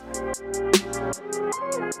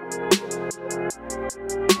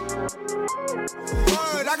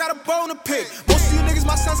I got a bone to pick. Most of you niggas,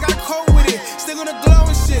 my sons got a cold with it. Still on the glow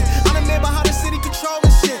and shit. I'm the man behind the city controlling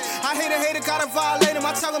shit. I hate a hater, gotta violate him.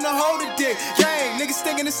 I tell him to hold a dick. Gang, niggas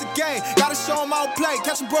thinking it's a game. Gotta show him outplay.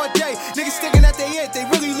 Catch him broad day. Niggas thinking that they it. They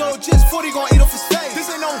really low just 40 gon' eat off his face. This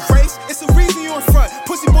ain't no race. It's the reason you in front.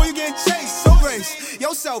 Pussy boy, you getting chased. So race.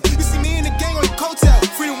 Yourself. You see me in the gang on your coattail.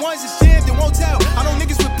 Free the ones that's jammed and won't tell. I know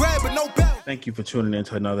niggas with bread, but no belt. Thank you for tuning in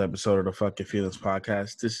to another episode of the Fuck Your Feelings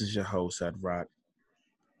podcast. This is your host, Ed Rock.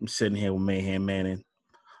 I'm sitting here with Mayhem Manning,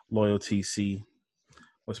 Loyal TC.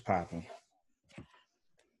 What's popping?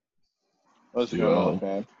 What's going on,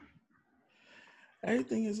 man?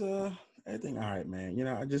 Everything is everything all right, man. You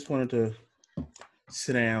know, I just wanted to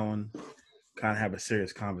sit down, kind of have a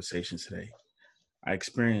serious conversation today. I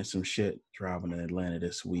experienced some shit driving in Atlanta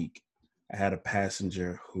this week. I had a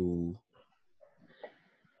passenger who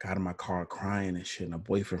got in my car crying and shit, and a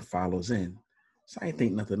boyfriend follows in. So I didn't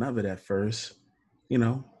think nothing of it at first, you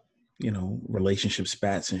know, relationship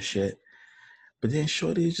spats and shit. But then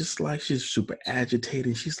shorty is just like, she's super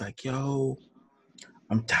agitated. She's like, yo,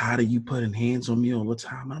 I'm tired of you putting hands on me all the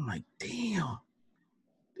time. And I'm like, damn,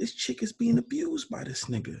 this chick is being abused by this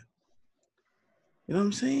nigga. You know what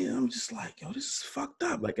I'm saying? I'm just like, yo, this is fucked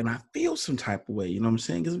up. Like, and I feel some type of way, you know what I'm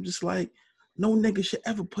saying? Because I'm just like, no nigga should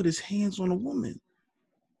ever put his hands on a woman.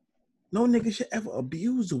 No nigga should ever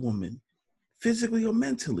abuse a woman, physically or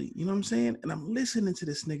mentally. You know what I'm saying? And I'm listening to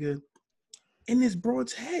this nigga in this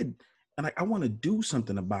broad's head. And I want to do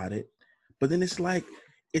something about it. But then it's like,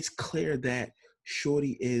 it's clear that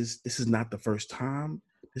shorty this is not the first time.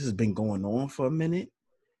 This has been going on for a minute.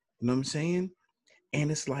 You know what I'm saying?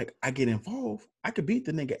 And it's like, I get involved. I could beat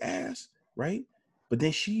the nigga ass, right? But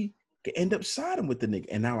then she could end up siding with the nigga.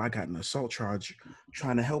 And now I got an assault charge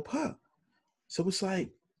trying to help her. So it's like,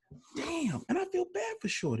 damn. And I feel bad for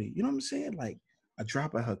shorty. You know what I'm saying? Like, I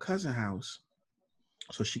drop at her cousin's house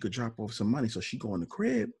so she could drop off some money. So she go in the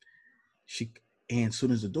crib. And as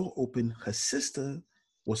soon as the door opened, her sister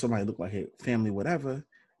or somebody look like her family, whatever,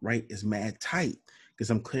 right, is mad tight because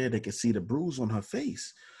I'm clear they can see the bruise on her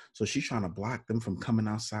face. So she's trying to block them from coming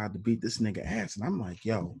outside to beat this nigga ass. And I'm like,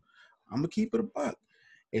 yo, I'm gonna keep it a buck.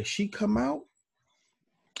 If she come out,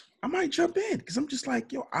 I might jump in because I'm just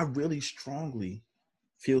like, yo, I really strongly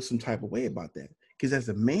feel some type of way about that. Because as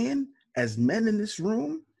a man, as men in this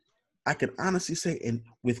room, I can honestly say, and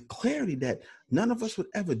with clarity, that none of us would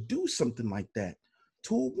ever do something like that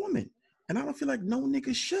to a woman. And I don't feel like no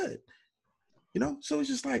nigga should. You know? So it's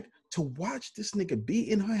just like to watch this nigga be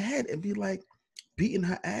in her head and be like beating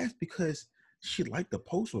her ass because she liked the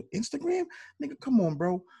post on Instagram. Nigga, come on,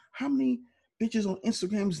 bro. How many bitches on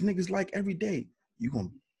Instagram is niggas like every day? You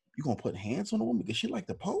gonna put hands on a woman because she liked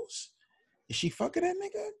the post? Is she fucking that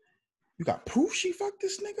nigga? You got proof she fucked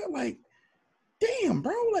this nigga? Like, damn,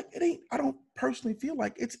 bro, like it ain't, I don't personally feel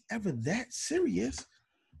like it's ever that serious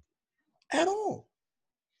at all.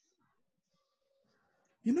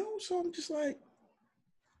 You know, so I'm just like,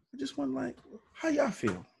 I just want like, how y'all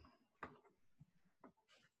feel?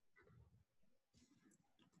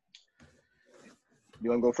 You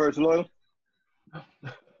want to go first, Loyal?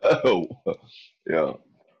 Oh, yeah.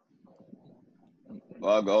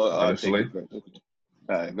 Well, I'll go. Honestly. All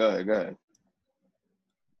right, go ahead.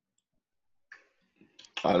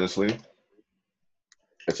 Honestly,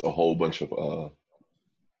 it's a whole bunch of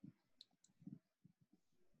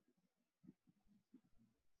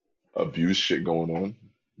abuse shit going on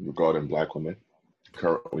regarding Black women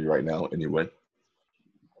currently right now anyway.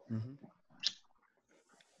 Mm-hmm.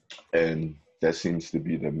 And that seems to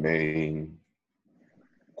be the main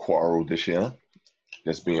quarrel this year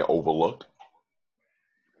that's being overlooked.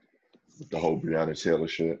 The whole Breonna Taylor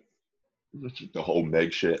shit, the whole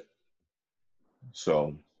Meg shit.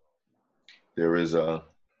 So there is a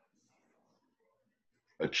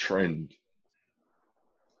trend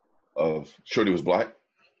of shorty was Black.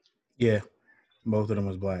 Yeah, both of them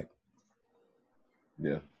was Black.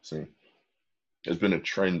 Yeah, see, there's been a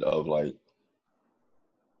trend of like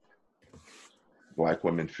Black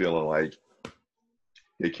women feeling like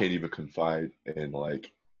they can't even confide in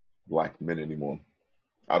like Black men anymore.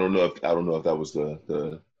 I don't know if that was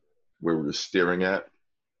the where we were steering at,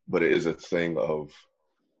 but it is a thing of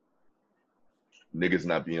niggas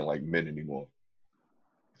not being like men anymore.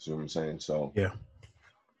 See what I'm saying? So yeah.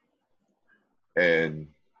 And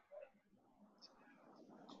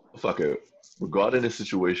fuck it. Regarding the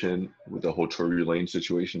situation with the whole Tory Lane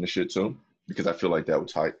situation and shit too, because I feel like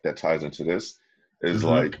that ties into this, is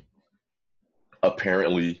like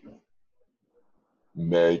apparently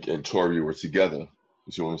Meg and Tory were together.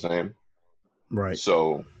 You see what I'm saying? Right.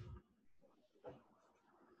 So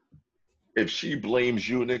if she blames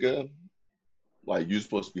you, nigga, like you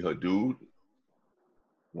supposed to be her dude,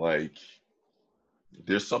 like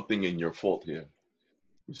there's something in your fault here.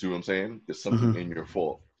 You see what I'm saying? There's something in your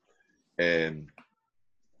fault. And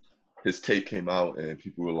his tape came out, and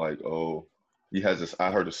people were like, "Oh, he has this."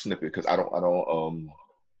 I heard a snippet because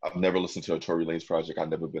I've never listened to a Tory Lanez project. I've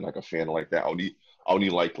never been like a fan like that. I only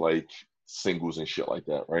like singles and shit like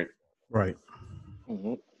that, right? Right.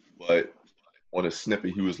 Mm-hmm. But on a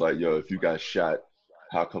snippet, he was like, "Yo, if you got shot,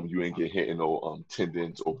 how come you ain't get hit in no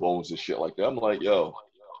tendons or bones and shit like that?" I'm like, "Yo,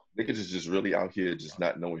 niggas is just really out here just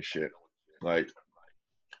not knowing shit." Like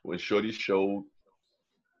when Shorty showed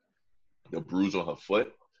the bruise on her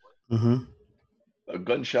foot, Mm-hmm. a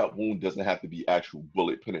gunshot wound doesn't have to be actual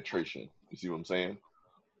bullet penetration. You see what I'm saying?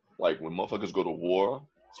 Like when motherfuckers go to war,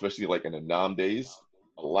 especially like in the Nam days,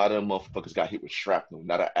 a lot of motherfuckers got hit with shrapnel,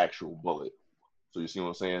 not an actual bullet. So you see what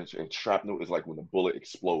I'm saying? And shrapnel is like when the bullet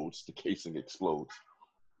explodes, the casing explodes.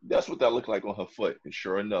 That's what that looked like on her foot. And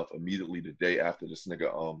sure enough, immediately the day after this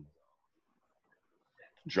nigga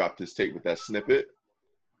dropped his tape with that snippet,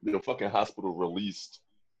 the fucking hospital released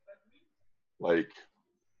like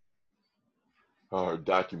her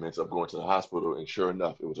documents of going to the hospital, and sure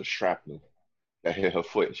enough, it was a shrapnel that hit her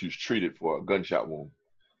foot. She was treated for a gunshot wound.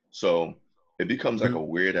 So it becomes like a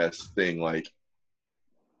weird ass thing, like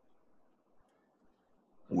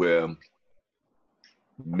where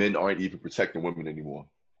men aren't even protecting women anymore.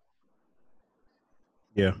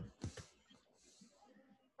 Yeah.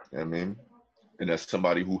 You know what I mean? And that's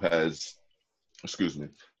somebody who has,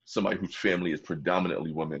 somebody whose family is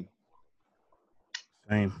predominantly women.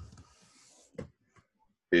 Same.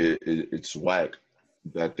 It's whack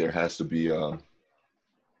that there has to be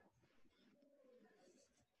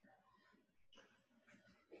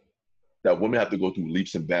that women have to go through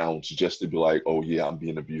leaps and bounds just to be like, oh yeah, I'm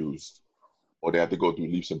being abused. Or they have to go through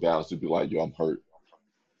leaps and bounds to be like, yo, I'm hurt.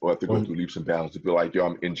 Or have to go through leaps and bounds to be like, yo,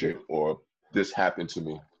 I'm injured, or this happened to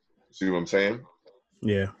me. See what I'm saying?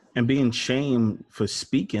 Yeah. And being shamed for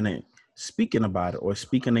speaking about it, or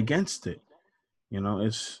speaking against it. You know,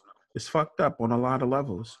 it's fucked up on a lot of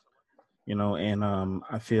levels. You know, and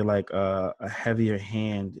I feel like a heavier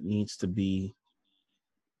hand needs to be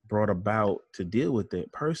brought about to deal with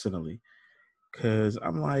it personally. Cause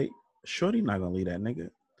I'm like, Shorty not gonna leave that nigga. You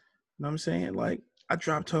know what I'm saying? Like, I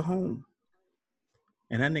dropped her home,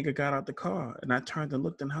 and that nigga got out the car, and I turned and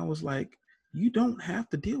looked, and I was like, you don't have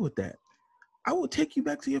to deal with that. I will take you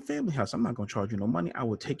back to your family house. I'm not gonna charge you no money. I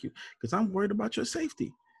will take you because I'm worried about your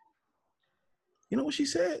safety. You know what she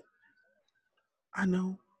said? I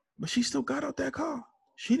know, but she still got out that car.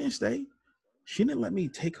 She didn't stay. She didn't let me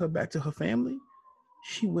take her back to her family.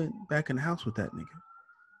 She went back in the house with that nigga.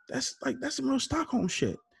 That's some real Stockholm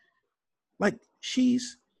shit. Like she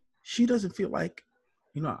doesn't feel like,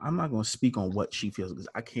 you know, I'm not gonna speak on what she feels because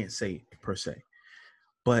I can't say per se.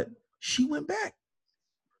 But she went back.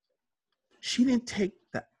 She didn't take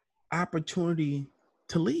the opportunity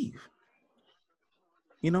to leave.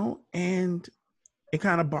 You know, and it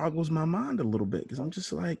kind of boggles my mind a little bit because I'm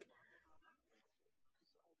just like,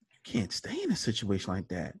 you can't stay in a situation like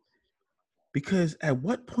that. Because at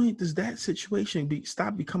what point does that situation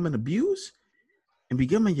stop becoming abuse and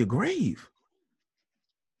becoming your grave?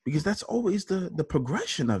 Because that's always the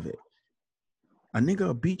progression of it. A nigga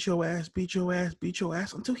will beat your ass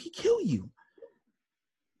until he kill you.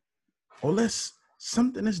 Unless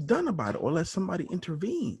something is done about it, or unless somebody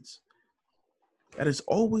intervenes. That has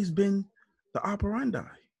always been the operandi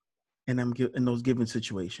in those given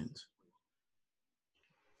situations.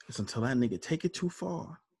 It's until that nigga take it too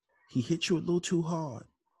far. He hit you a little too hard.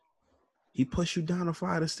 He push you down a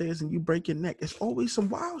flight of stairs and you break your neck. It's always some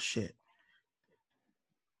wild shit.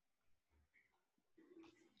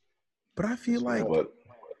 But I feel like... But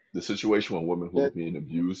the situation when women who are being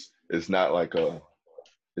abused is not like oh,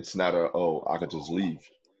 I could just leave.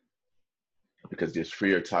 Because there's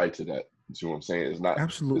fear tied to that. You see what I'm saying? It's not,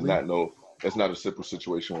 absolutely. It's not a simple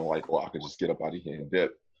situation where like, oh, I could just get up out of here and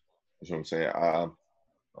dip. You see what I'm saying? I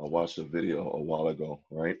watched a video a while ago,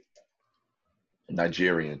 right?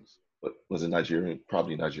 Nigerian. Was it Nigerian?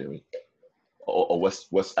 Probably Nigerian. Or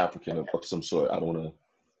West African of some sort. I don't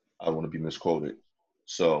want to be misquoted.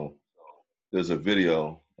 So there's a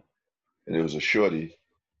video, and it was a shorty,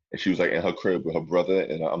 and she was like in her crib with her brother,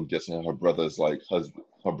 and I'm guessing her brother's like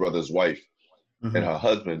her brother's wife, and her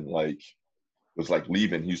husband like was like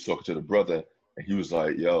leaving. He was talking to the brother, and he was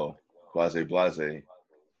like, "Yo, blase,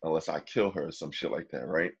 unless I kill her," or some shit like that,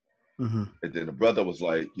 right? And then the brother was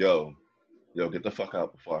like, "Yo, get the fuck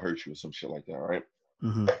out before I hurt you," or some shit like that, right?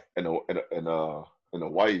 And the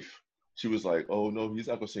wife, she was like, "Oh no, he's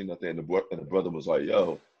not gonna say nothing." And the brother was like,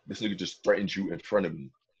 "Yo, this nigga just threatened you in front of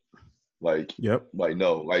me. Like, Yep. like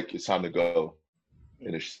no, like it's time to go.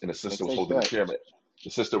 And the sister was holding the camera. The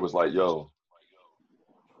sister was like, "Yo,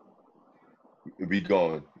 we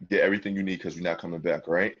going. Get everything you need because we're not coming back,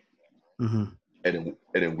 right?" Mm-hmm. And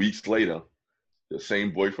then weeks later, the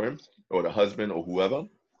same boyfriend or the husband or whoever,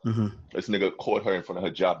 this nigga caught her in front of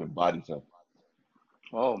her job and bodied her.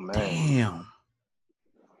 Oh man. Damn.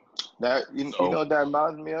 That you know what that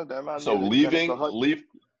reminds me of? That reminds me of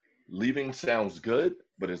leaving sounds good,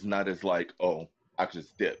 but it's not as like, oh, I could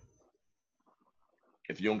just dip.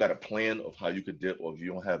 If you don't got a plan of how you could dip, or if you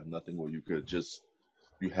don't have nothing where you could just,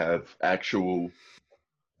 you have actual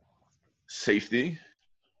safety,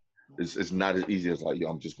 it's not as easy as like, yo,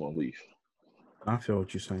 I'm just gonna leave. I feel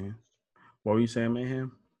what you're saying. What were you saying,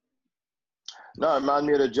 Mayhem? No, it reminds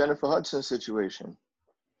me of the Jennifer Hudson situation.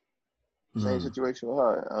 Same situation with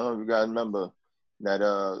her. I don't know if you guys remember that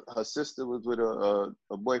her sister was with a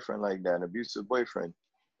boyfriend like that, an abusive boyfriend,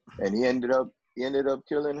 and he ended up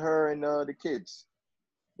killing her and the kids,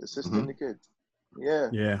 the sister and the kids.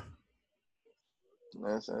 Yeah.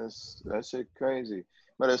 That's shit crazy.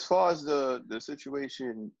 But as far as the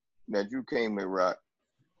situation that you came with, Rock,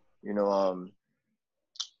 you know,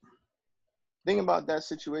 thing about that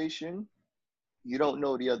situation, you don't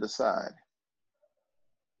know the other side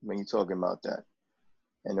when you're talking about that.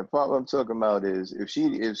 And the part I'm talking about is if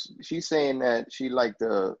she's saying that she liked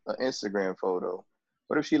an Instagram photo,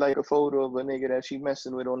 what if she like a photo of a nigga that she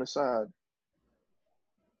messing with on the side?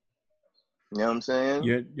 You know what I'm saying?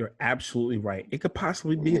 You're absolutely right. It could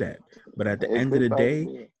possibly be that. But at the end of the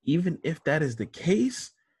day, even if that is the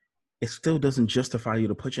case, it still doesn't justify you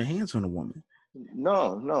to put your hands on a woman.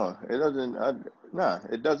 No, it doesn't.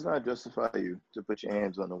 It does not justify you to put your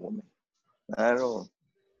hands on a woman at all.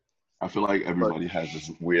 I feel like everybody has this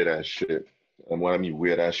weird ass shit. And what I mean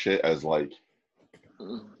weird ass shit as like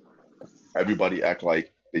everybody act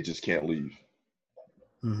like they just can't leave.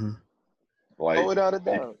 Like without a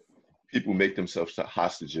doubt. People make themselves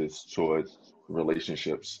hostages towards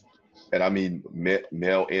relationships. And I mean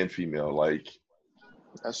male and female. Like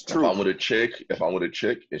that's true. If I'm with a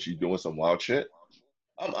chick and she's doing some wild shit,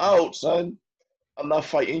 I'm out, son. I'm not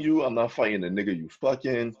fighting you. I'm not fighting the nigga you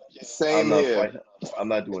fucking. Same here. I'm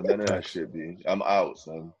not doing none of that shit, B. I'm out,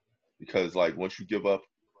 son. Because like once you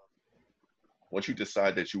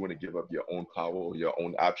decide that you want to give up your own power or your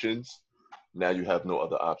own options, now you have no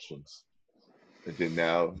other options. And then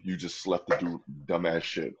now you just left to do dumbass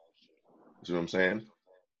shit. You see what I'm saying?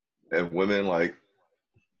 And women like,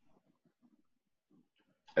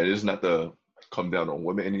 and it's not to come down on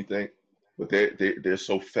women or anything, but they're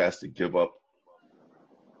so fast to give up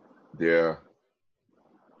their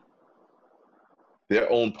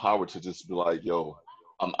own power to just be like, yo,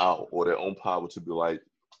 I'm out, or their own power to be like,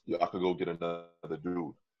 yo, I could go get another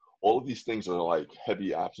dude. All of these things are like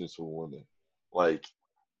heavy options for women. Like,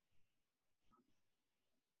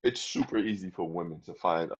 it's super easy for women to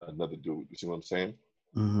find another dude. You see what I'm saying?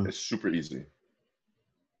 It's super easy.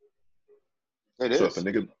 It is. So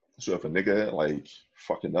if a nigga like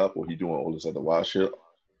fucking up, or he doing all this other wild shit,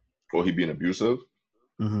 or he being abusive,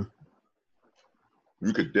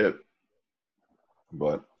 you could dip.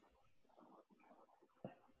 But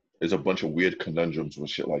there's a bunch of weird conundrums with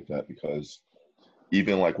shit like that, because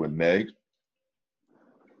even like with Meg,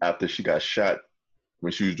 after she got shot,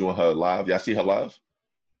 when she was doing her live, y'all see her live?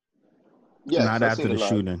 Yeah, not after the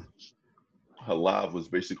shooting. Her live was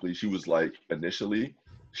basically, she was like, initially,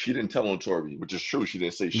 she didn't tell on Tory, which is true. She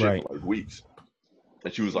didn't say shit for like weeks.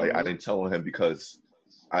 And she was like, I didn't tell on him because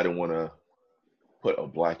I didn't want to put a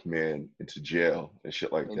black man into jail and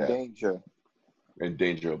shit like that. In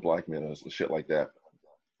danger of black men and shit like that.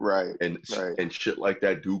 Right. And shit like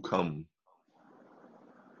that do come.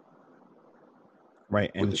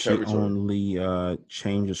 Right, and she only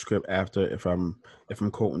changed the script after, if I'm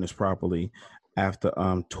quoting this properly, after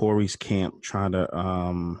Tory's camp trying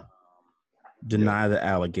to deny the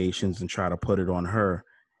allegations and try to put it on her,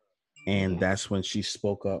 and that's when she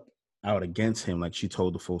spoke up out against him, like she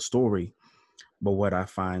told the full story. But what I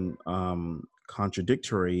find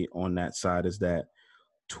contradictory on that side is that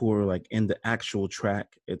Tory, like in the actual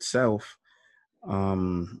track itself,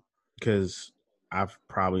 because I've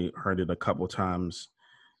probably heard it a couple times,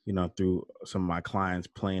 you know, through some of my clients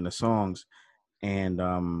playing the songs. And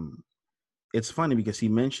it's funny because he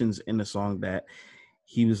mentions in the song that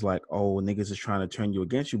he was like, oh, niggas is trying to turn you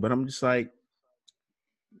against you. But I'm just like,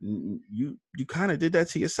 you kind of did that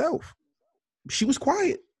to yourself. She was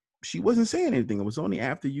quiet. She wasn't saying anything. It was only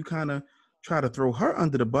after you kind of try to throw her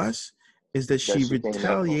under the bus is that she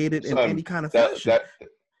retaliated in any kind of fashion.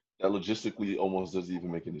 That logistically almost doesn't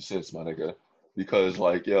even make any sense, my nigga. because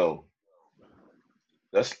like, yo,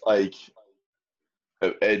 that's like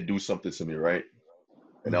if Ed do something to me, right?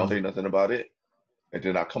 And I don't say nothing about it. And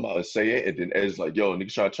then I come out and say it, and then Ed's like, yo,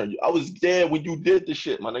 nigga trying to turn you. I was there when you did the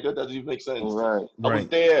shit, my nigga. That doesn't even make sense. Right. I was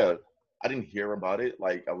there. I didn't hear about it.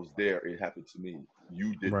 Like, I was there. It happened to me.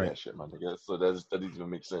 You did that shit, my nigga. So that doesn't even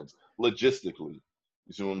make sense. Logistically.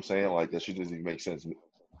 You see what I'm saying? Like, that shit doesn't even make sense.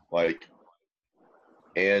 Like,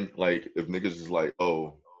 and, like, if niggas is like,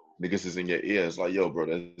 oh, niggas is in your ear, it's like, yo, bro,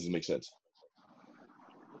 that doesn't make sense.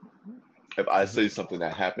 If I say something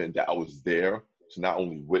that happened that I was there to not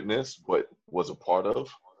only witness, but was a part of,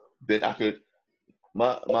 then I could,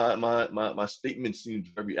 my statement seems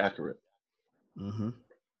very accurate. Mm-hmm.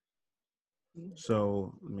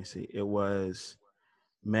 So let me see. It was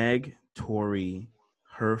Meg, Tory,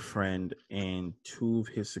 her friend, and 2 of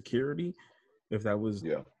his security, if that was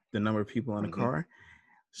the number of people in the car.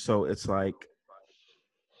 So it's like,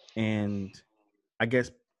 and I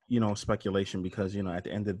guess, you know, speculation, because, you know, at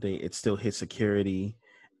the end of the day, it's still his security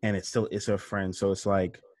and it's her friend. So it's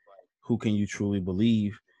like, who can you truly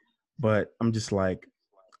believe? But I'm just like,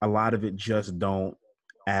 a lot of it just don't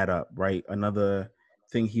add up, right? Another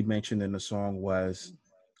thing he mentioned in the song was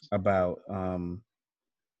about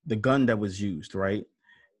the gun that was used, right?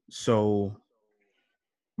 So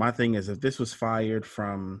my thing is, if this was fired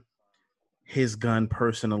from his gun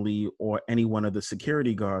personally or any one of the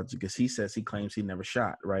security guards, because he claims he never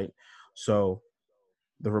shot, right? So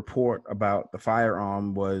the report about the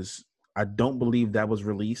firearm was, I don't believe that was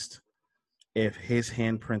released. If his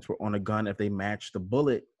handprints were on a gun, if they matched the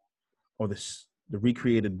bullet or the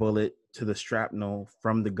recreated bullet to the shrapnel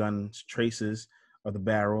from the gun's traces of the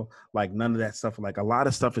barrel, like none of that stuff, like a lot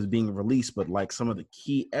of stuff is being released, but like some of the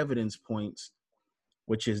key evidence points,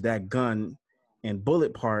 which is that gun and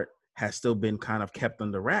bullet part, has still been kind of kept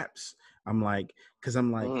under wraps. I'm like,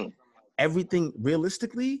 everything,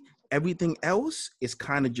 realistically, everything else is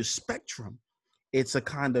kind of just spectrum. It's a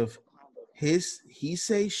kind of he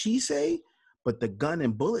say, she say, but the gun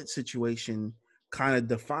and bullet situation kind of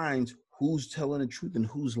defines who's telling the truth and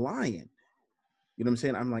who's lying. You know what I'm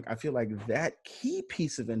saying? I'm like, I feel like that key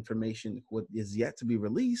piece of information, what is yet to be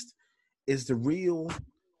released, is the real,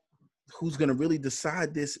 who's going to really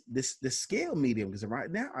decide this scale medium. Because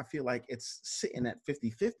right now, I feel like it's sitting at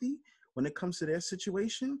 50-50 when it comes to their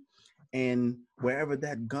situation. And wherever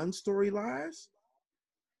that gun story lies,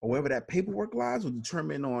 or wherever that paperwork lies, will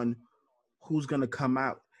determine on who's going to come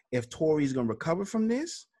out, if Tory's going to recover from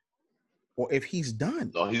this, or if he's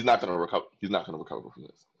done. No, he's not going to recover. He's not going to recover from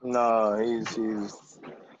this. No, he's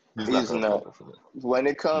not. When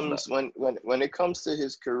it comes when it comes to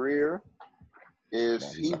his career, if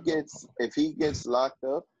he gets locked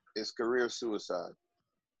up, it's career suicide.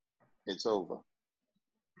 It's over.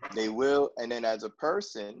 They will, and then as a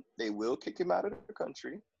person, they will kick him out of the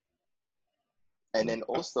country. And then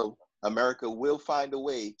also, America will find a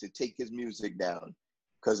way to take his music down.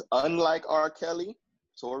 Because unlike R. Kelly,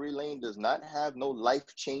 Tory Lanez does not have no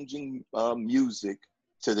life-changing music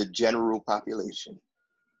to the general population.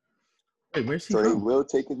 Wait, where's he from? So they will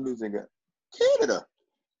take his music out. Canada.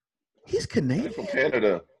 He's Canadian? He's from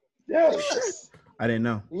Canada. Yes. I didn't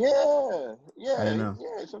know. Yeah. I didn't know.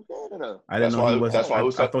 Yeah, he's from Canada. I didn't know he was. I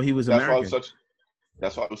thought he was American.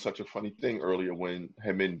 That's why it was such a funny thing earlier when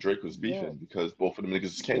him and Drake was beefing, because both of them niggas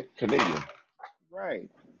is Canadian.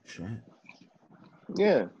 Right. Shit.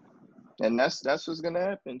 Yeah. And that's what's gonna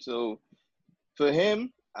happen. So for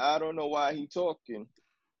him, I don't know why he talking.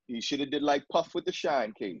 He should have did like Puff with the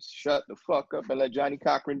Shine case. Shut the fuck up and let Johnny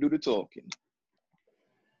Cochran do the talking.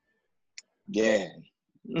 Yeah.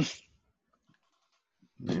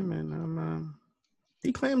 Yeah, man.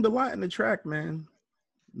 He claimed a lot in the track, man.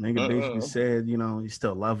 Nigga basically said, you know, he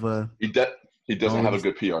still love her. He doesn't have a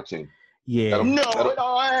good PR team. Yeah.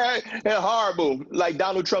 Horrible. Like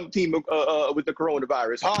Donald Trump team with the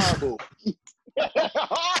coronavirus. Horrible.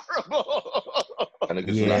 Horrible. And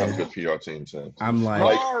niggas do not have a good PR team, so. I'm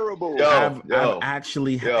like horrible. I've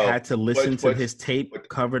actually had to listen to his tape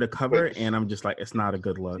cover to cover, and I'm just like, it's not a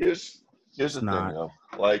good look. Here's the thing, yo.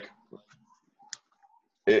 Like,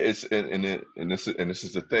 it's and this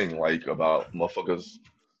is the thing, like, about motherfuckers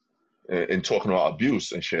and talking about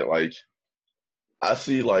abuse and shit. Like, I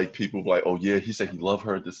see like people like, oh yeah, he said he loved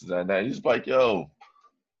her, this is that and that. He's like, yo,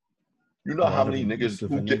 you know how many niggas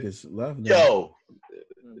who niggas love them. Yo.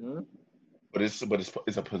 Mm-hmm. But it's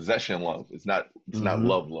a possession love. It's not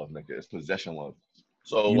love, nigga. It's possession love.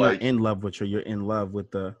 So you're like not in love with her. You're in love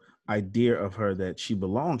with the idea of her that she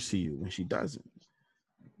belongs to you when she doesn't.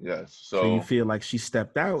 Yes. So you feel like she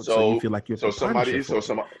stepped out. So you feel like you're somebody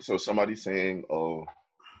saying, oh,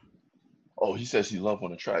 he says he loved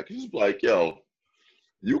on the track. He's like, yo,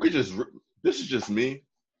 You could just. This is just me,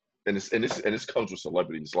 and this comes with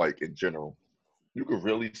celebrities like in general. You could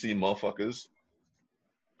really see motherfuckers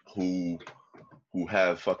who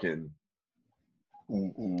have fucking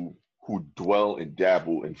who dwell and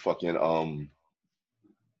dabble in fucking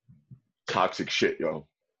toxic shit, yo.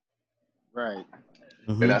 Right.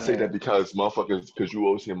 Mm-hmm. And I say that because you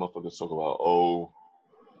always hear motherfuckers talk about, oh,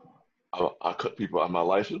 I cut people out of my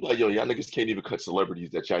life. It's like, yo, y'all niggas can't even cut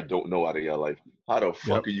celebrities that y'all don't know out of your life. How the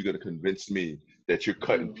fuck are you gonna convince me that you're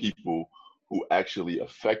cutting people who actually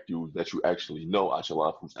affect you, that you actually know out your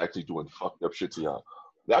life, who's actually doing fucked up shit to y'all?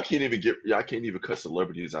 Y'all can't even cut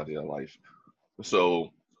celebrities out of your life.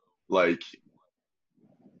 So, like,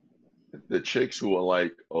 the chicks who are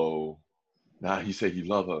like, oh, nah, he said he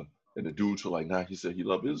love her, and the dudes who are like, nah, he said he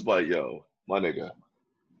love her. It's like, yo, my nigga,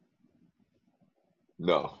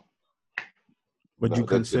 no. Would you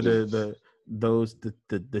consider just,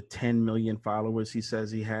 the 10 million followers he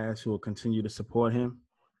says he has who will continue to support him?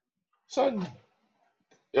 son?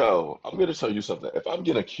 Yo, I'm gonna tell you something. If I'm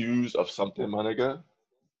getting accused of something, my nigga,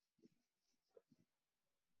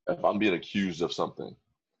 if I'm being accused of something,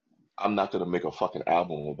 I'm not gonna make a fucking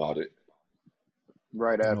album about it.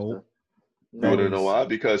 Right after. Nope. You wanna know why?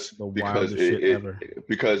 Because the wildest shit ever.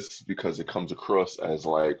 because it comes across as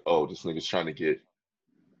like, oh, this nigga's trying to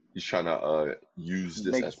use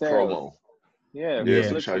this Make as sales. promo. Yeah,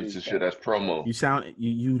 He's trying to use this shit as promo.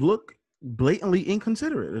 You look blatantly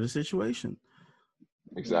inconsiderate of the situation.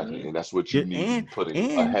 Exactly, and that's what you need to be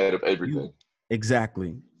putting ahead of everything.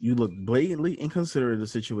 Exactly. You look blatantly inconsiderate of the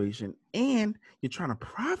situation, and you're trying to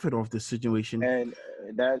profit off the situation. And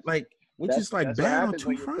that's like bad on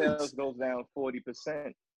two fronts. Your sales goes down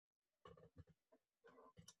 40%.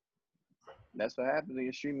 That's what happens when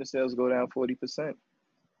your streaming sales go down 40%.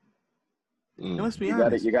 And let's be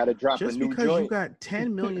honest. You gotta drop just a new because joint. you got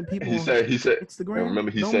 10 million people he said Instagram.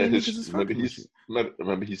 Remember he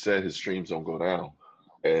said his streams don't go down,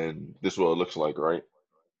 and this is what it looks like, right?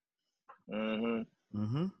 Yeah.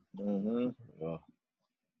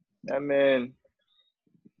 That man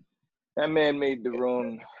made the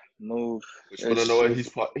wrong move. But you know what?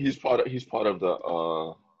 He's part of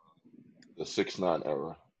the 6ix9ine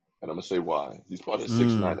era, and I'm gonna say why. He's part of the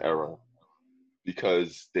 6ix9ine era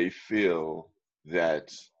because they feel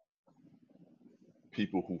that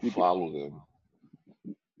people who follow them,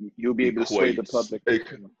 you'll be able to sway the public.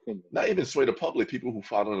 Not even sway the public. People who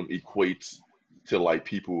follow them equates to like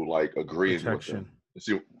people like agreeing with them.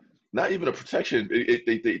 See, not even a protection.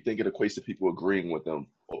 They think it equates to people agreeing with them,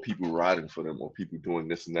 or people riding for them, or people doing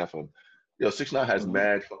this and that for them. Yo, 6ix9ine has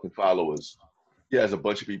mad fucking followers. He has a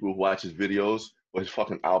bunch of people who watch his videos, but his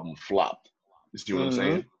fucking album flopped. You see what I'm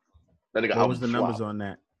saying? That nigga what was the flopped. numbers on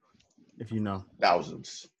that? If you know,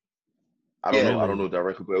 thousands. I don't know. I don't know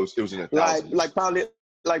directly, but it was in the thousands.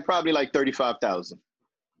 Probably like 35,000.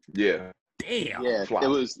 Yeah. Damn. Yeah. Flopped. It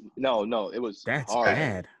was no. It was. That's hard.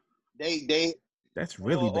 bad. That's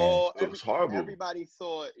really bad. It was horrible. Everybody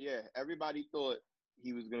thought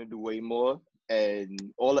he was gonna do way more, and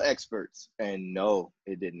all the experts, and no,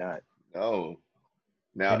 it did not. No.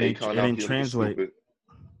 Now it didn't translate. Stupid.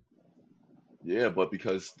 Yeah, but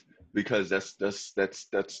because that's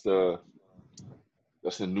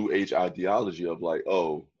the new age ideology of like,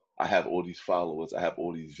 oh, I have all these followers, I have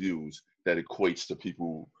all these views, that equates to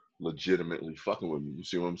people legitimately fucking with me. You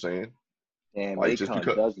see what I'm saying? Damn, like,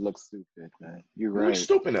 Akon does look stupid, man. You're right. You look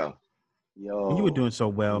stupid now. Yo, you were doing so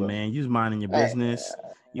well, man. You was minding your business.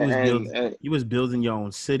 You was building your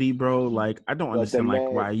own city, bro. Like, I don't understand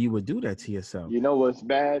why you would do that to yourself. You know what's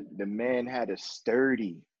bad? The man had a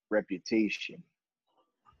sturdy reputation.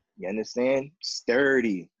 You understand?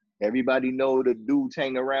 Sturdy. Everybody know the dudes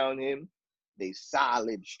hang around him. They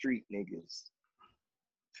solid street niggas.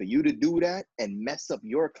 For you to do that and mess up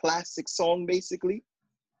your classic song, basically,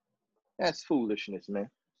 that's foolishness, man.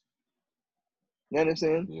 You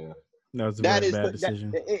understand? Yeah. That was a very bad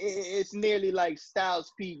decision. It's nearly like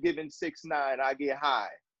Styles P giving 6ix9ine I Get High,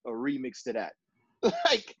 a remix to that.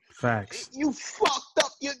 Like, facts. You fucked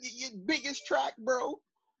up your biggest track, bro.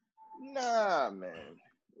 Nah, man.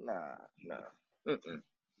 Nah.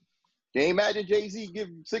 Can you imagine Jay-Z give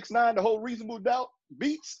 6ix9ine the whole Reasonable Doubt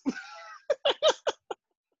beats?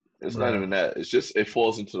 It's not even that. It's just it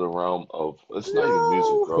falls into the realm of it's not even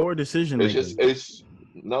music, bro. Poor decision making.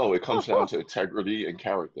 It comes down to integrity and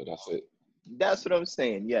character. That's it. That's what I'm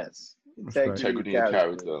saying. Yes, integrity and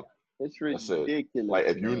character. It's ridiculous. Like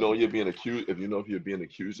if you know you're being accused, if you're being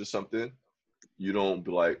accused of something, you don't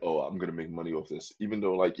be like, oh, I'm gonna make money off this. Even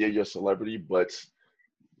though like you're a celebrity, but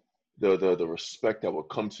the respect that will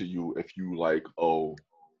come to you if you like, oh,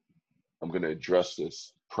 I'm gonna address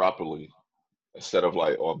this properly. instead of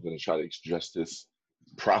like, oh, I'm gonna try to express this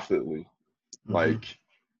profitably. Mhm. Like,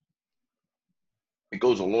 it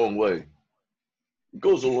goes a long way. It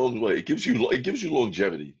goes a long way. It gives you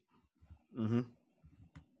longevity. Mhm.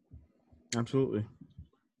 Absolutely.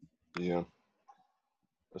 Yeah,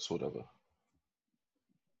 that's whatever.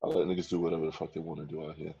 I let niggas do whatever the fuck they want to do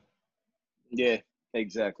out here. Yeah,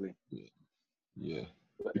 exactly. Yeah,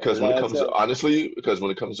 because when it Like I comes to said, honestly, because when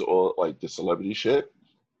it comes to all like the celebrity shit,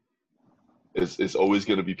 it's always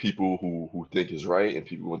gonna be people who think is right and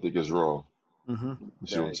people who think is wrong. Mhm. You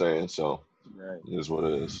see what I'm right, saying? So right. it is what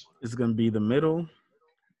it is. It's gonna be the middle,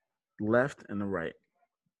 left, and the right,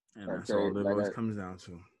 and that's Okay, all it like always comes down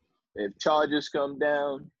to. if charges come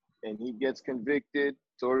down and he gets convicted,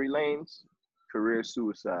 Tory Lanez, career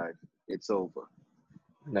suicide. It's over.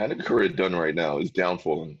 Now the career done right now is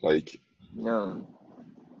downfalling. Like No,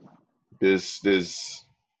 there's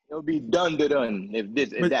it'll be done if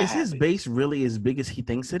But that is his happens. base really as big as he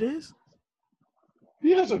thinks it is?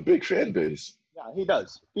 he has a big fan base. Yeah, he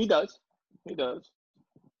does. He does. He does.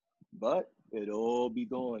 But it'll all be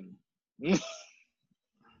gone.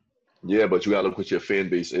 Yeah, but you gotta look what your fan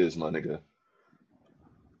base is, my nigga.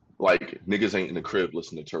 Like niggas ain't in the crib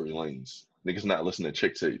listening to Tory Lanez. Niggas not listening to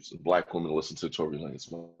chick tapes. Black women listen to Tory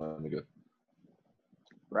Lanez, my nigga.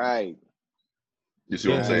 Right. You see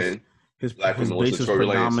what I'm Yeah, Right. saying? his Black women base listen to is Tory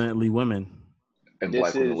Lanez, predominantly women. and This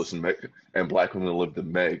black women is listen to Meg, and black women live to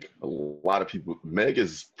Meg. A lot of people. Meg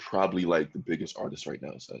is probably like the biggest artist right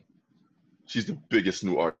now. So she's the biggest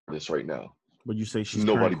new artist right now. Would you say There's she's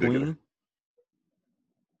nobody current bigger. queen?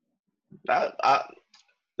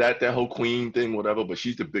 That whole Queen thing, whatever. But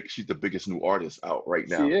she's the biggest new artist out right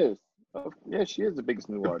she now. is. Yeah, she is the biggest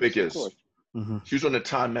new The artist, of biggest. course. Mm-hmm. She was on the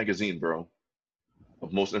Time magazine, bro,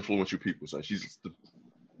 of most influential people. So she's the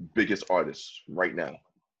biggest artist right now.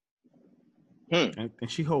 And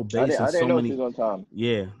she hold I base in didn't so know many. she was on time.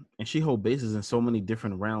 Yeah, and she hold bases in so many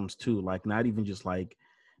different realms too. Like not even just like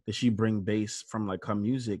that she bring bass from like her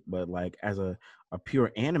music, but like as a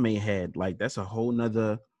pure anime head, like that's a whole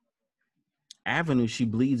nother avenue she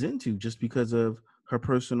bleeds into just because of her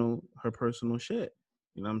personal shit.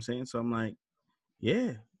 You know what I'm saying? So I'm like,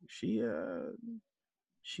 yeah, she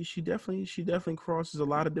definitely crosses a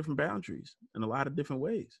lot of different boundaries in a lot of different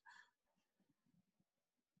ways.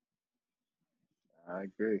 I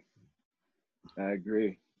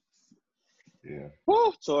agree. Yeah.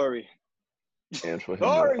 Woo, sorry. And for him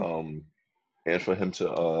Sorry.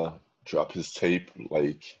 to drop his tape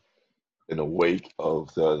like in the wake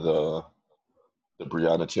of the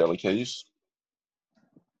Breonna Taylor case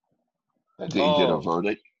that didn't get a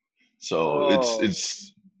verdict. So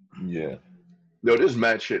it's yeah. No, there's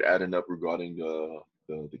mad shit adding up regarding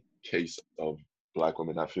the case of black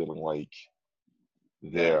women not feeling like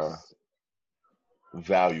they're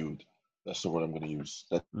valued. That's the word I'm gonna use.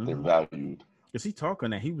 That they're valued. Is he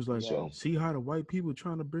talking that he was like, So see how the white people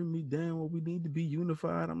trying to bring me down when we need to be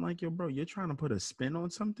unified? I'm like, yo, bro, you're trying to put a spin on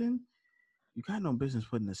something? You got no business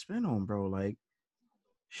putting a spin on, bro. Like,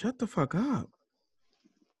 shut the fuck up.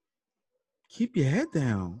 Keep your head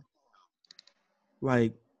down.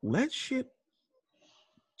 Like, let shit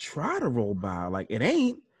try to roll by. Like, it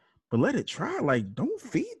ain't, but let it try. Like, don't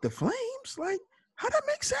feed the flames. Like, how that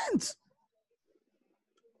make sense?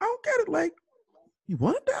 I don't get it. Like, you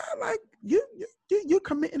want to die? Like, you're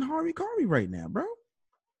committing harikari right now, bro.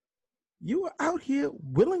 You are out here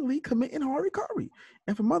willingly committing harikari.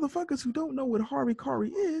 And for motherfuckers who don't know what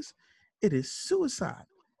harikari is, it is suicide,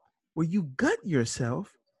 where you gut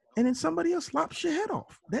yourself and then somebody else lops your head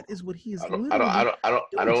off. That is what he is doing to himself.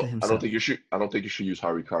 I don't think you should use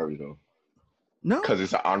harikari though. No, because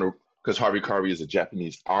it's an honor. Because harikari is a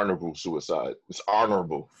Japanese honorable suicide. It's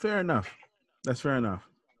honorable. Fair enough. That's fair enough.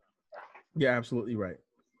 You're absolutely right.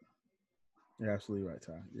 You're absolutely right,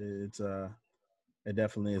 Ty. It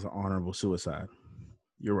definitely is an honorable suicide.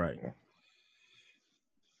 You're right. Yeah.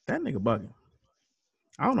 That nigga bugging.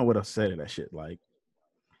 I don't know what else to say to that shit. Like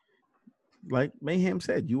Mayhem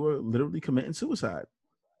said, you were literally committing suicide.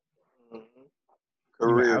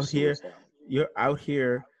 Career suicide. You're out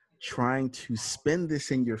here trying to spin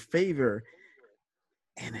this in your favor,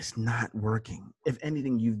 and it's not working. If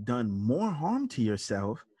anything, you've done more harm to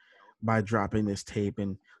yourself by dropping this tape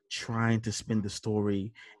and trying to spin the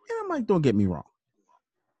story. And I'm like, don't get me wrong.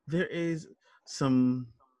 There is some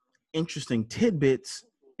interesting tidbits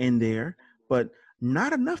in there, but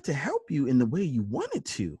not enough to help you in the way you wanted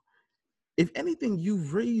to. If anything,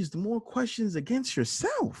 you've raised more questions against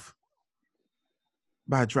yourself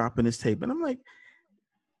by dropping this tape. And I'm like,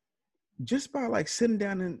 just by like sitting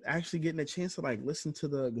down and actually getting a chance to like listen to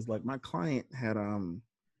because like my client had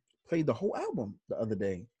played the whole album the other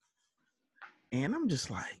day. And I'm just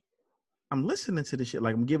like, I'm listening to this shit.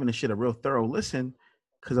 Like, I'm giving this shit a real thorough listen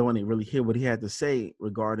because I want to really hear what he had to say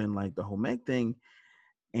regarding like the whole Meg thing.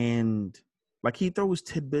 And like, he throws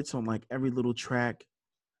tidbits on like every little track.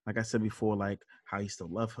 Like I said before, like how he still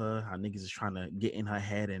love her, how niggas is trying to get in her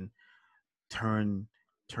head and turn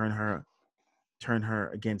her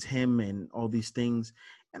against him and all these things.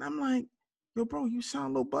 And I'm like, yo, bro, you sound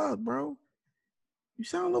a little bug, bro. You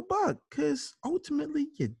sound a little bug, because ultimately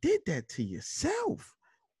you did that to yourself.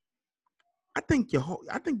 I think your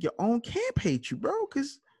own camp hate you, bro,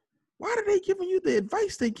 because why are they giving you the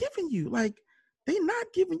advice they're giving you? Like, they not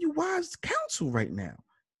giving you wise counsel right now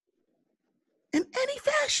in any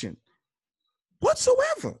fashion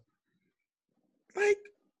whatsoever. Like,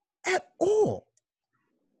 at all.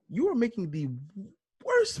 You are making the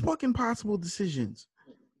worst fucking possible decisions.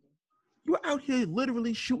 You're out here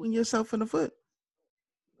literally shooting yourself in the foot.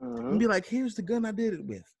 And be like, here's the gun I did it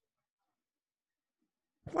with.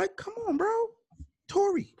 Like, come on, bro.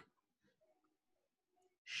 Tory.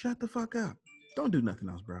 Shut the fuck up. Don't do nothing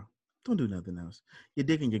else, bro. Don't do nothing else. You're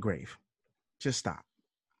digging your grave. Just stop.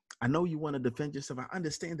 I know you want to defend yourself. I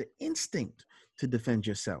understand the instinct to defend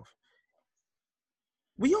yourself.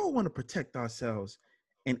 We all want to protect ourselves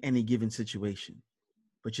in any given situation,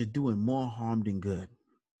 but you're doing more harm than good.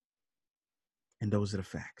 And those are the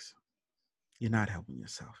facts. You're not helping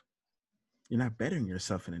yourself. You're not bettering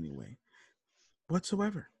yourself in any way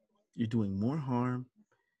whatsoever. You're doing more harm.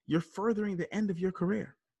 You're furthering the end of your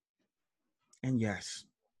career. And yes,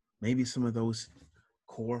 maybe some of those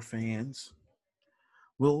core fans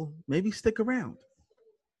will maybe stick around.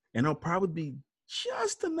 And it'll probably be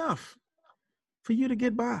just enough for you to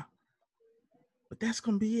get by. But that's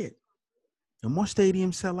going to be it. No more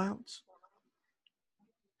stadium sellouts.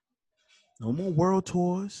 No more world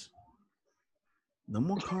tours. No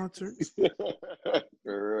more concerts. For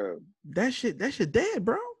real. That shit dead,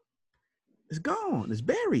 bro. It's gone. It's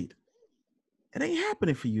buried. It ain't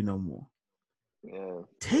happening for you no more. Yeah,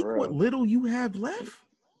 Take what little you have left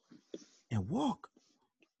and walk.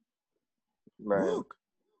 Man. Walk.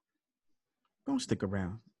 Don't stick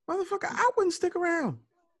around. Motherfucker, I wouldn't stick around.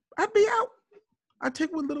 I'd be out. I'd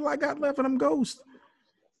take what little I got left and I'm ghost.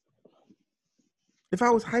 If I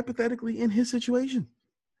was hypothetically in his situation,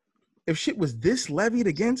 if shit was this levied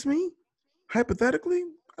against me, hypothetically,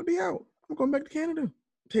 I'd be out. I'm going back to Canada.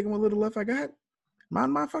 Taking what little left I got.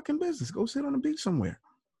 Mind my fucking business. Go sit on the beach somewhere.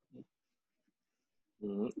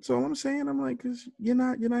 Mm-hmm. That's all I'm saying. I'm like, cause you're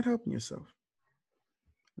not helping yourself.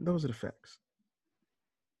 Those are the facts.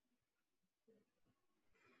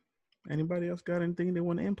 Anybody else got anything they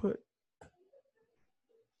want to input?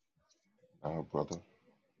 Oh, brother.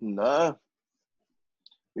 Nah.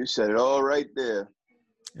 You said it all right there.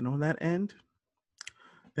 And on that end,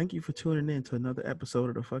 thank you for tuning in to another episode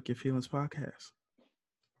of the Fuck Your Feelings podcast.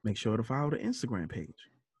 Make sure to follow the Instagram page,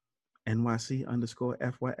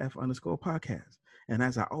 NYC_FYF_podcast. And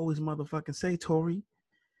as I always motherfucking say, Tory,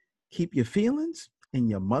 keep your feelings in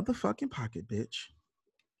your motherfucking pocket, bitch.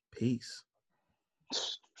 Peace.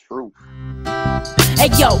 True. Hey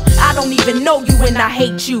yo, I don't even know you and I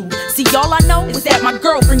hate you. See, all I know is that my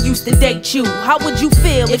girlfriend used to date you. How would you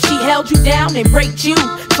feel if she held you down and raped you?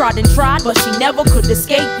 Tried and tried, but she never could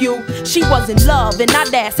escape you. She was in love and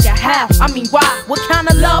I'd ask her how. I mean why? What kind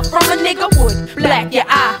of love from a nigga would black your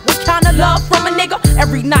eye? What kind of love from a nigga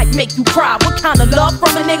every night make you cry? What kind of love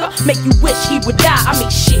from a nigga make you wish he would die? I mean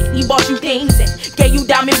shit, he bought you things and gave you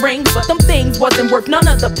diamond rings, but them things wasn't worth none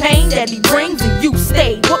of the pain that he brings, and you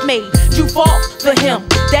stayed. What made you fall for him?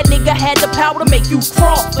 That nigga had the power to make you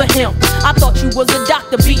crawl for him. I thought you was a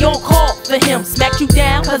doctor, be on call for him. Smacked you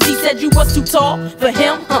down cause he said you was too tall for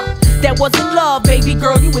him, That wasn't love, baby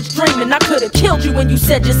girl, you was dreaming. I could've killed you when you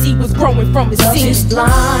said your seed was growing from his seed. Love is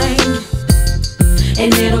blind,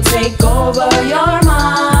 and it'll take over your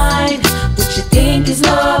mind. What you think is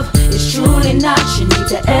love is truly not. You need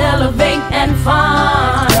to elevate and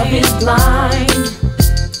find. Love is blind,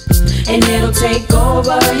 and it'll take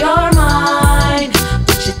over your mind.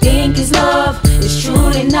 What you think is love is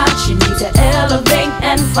truly not. You need to elevate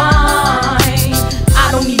and find. I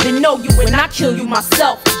don't even know you and I kill you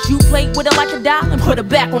myself. You played with her like a doll and put her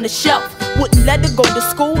back on the shelf. Wouldn't let her go to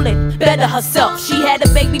school and better herself. She had a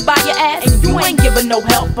baby by your ass and you ain't giving no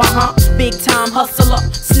help, Big time hustler,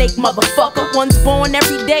 snake motherfucker. One's born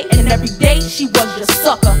every day and every day she was your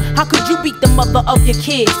sucker. How could you beat the mother of your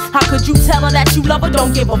kids? How could you tell her that you love her?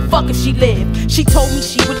 Don't give a fuck if she lived. She told me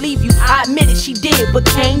she would leave you, I admitted she did, but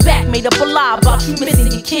came back, made up a lie about you missing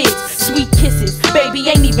your kids. Sweet kisses, baby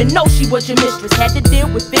ain't even know she was your mistress. Had to deal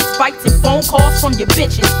with fist fights and phone calls from your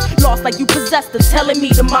bitches. Lost like you possessed her, telling me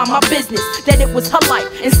to mind my business, that it was her life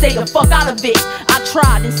and stay the fuck out of it. I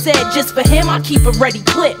tried and said just for him I keep a ready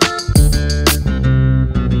clip.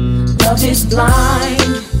 Love is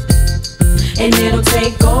blind, and it'll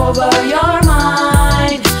take over your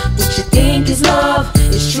mind. What you think is love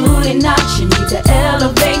is truly not. You need to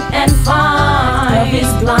elevate and find. Love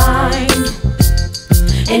is blind,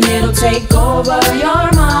 and it'll take over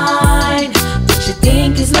your mind. What you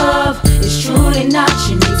think is love is truly not.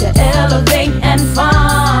 You need to elevate and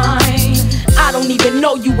find. I don't even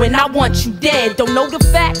know you and I want you dead. Don't know the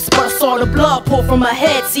facts, but I saw the blood pour from her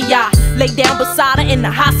head. See, I lay down beside her in the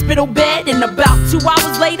hospital bed, and about 2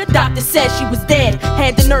 hours later, doctor said she was dead.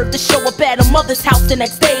 Had the nerve to show up at her mother's house the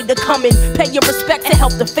next day to come and pay your respect to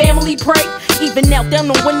help the family pray. Even knelt down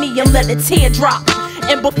on one knee and let a tear drop.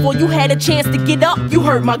 And before you had a chance to get up, you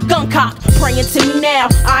heard my gun cock. Praying to me now,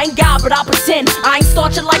 I ain't God, but I pretend. I ain't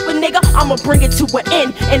start your life, but nigga, I'ma bring it to an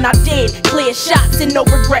end. And I did, clear shots and no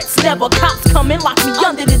regrets. Never cops come and lock me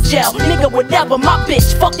under the jail. Nigga, whatever, my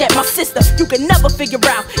bitch, fuck that, my sister. You can never figure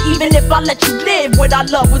out, even if I let you live, what our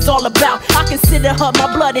love was all about. I consider her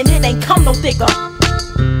my blood and it ain't come no thicker.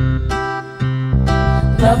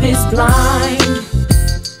 Love is blind,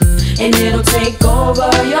 and it'll take over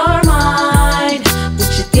your mind.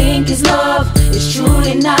 What you think is love is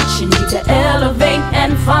truly not. You need to elevate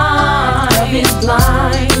and find. Love is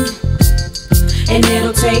blind, and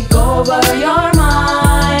it'll take over your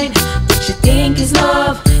mind. What you think is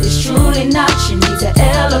love is truly not. You need to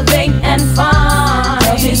elevate and find.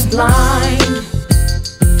 Love is blind,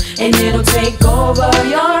 and it'll take over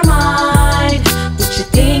your mind. What you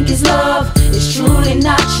think is love is truly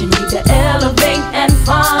not. You need to elevate and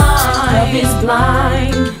find. Love is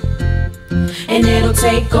blind, and it'll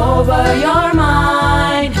take over your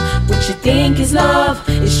mind. What you think is love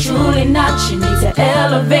is truly not. You need to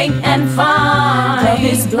elevate and find. Love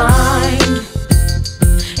is blind,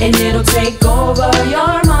 and it'll take over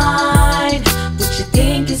your mind. What you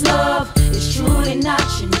think is love is truly not.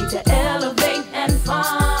 You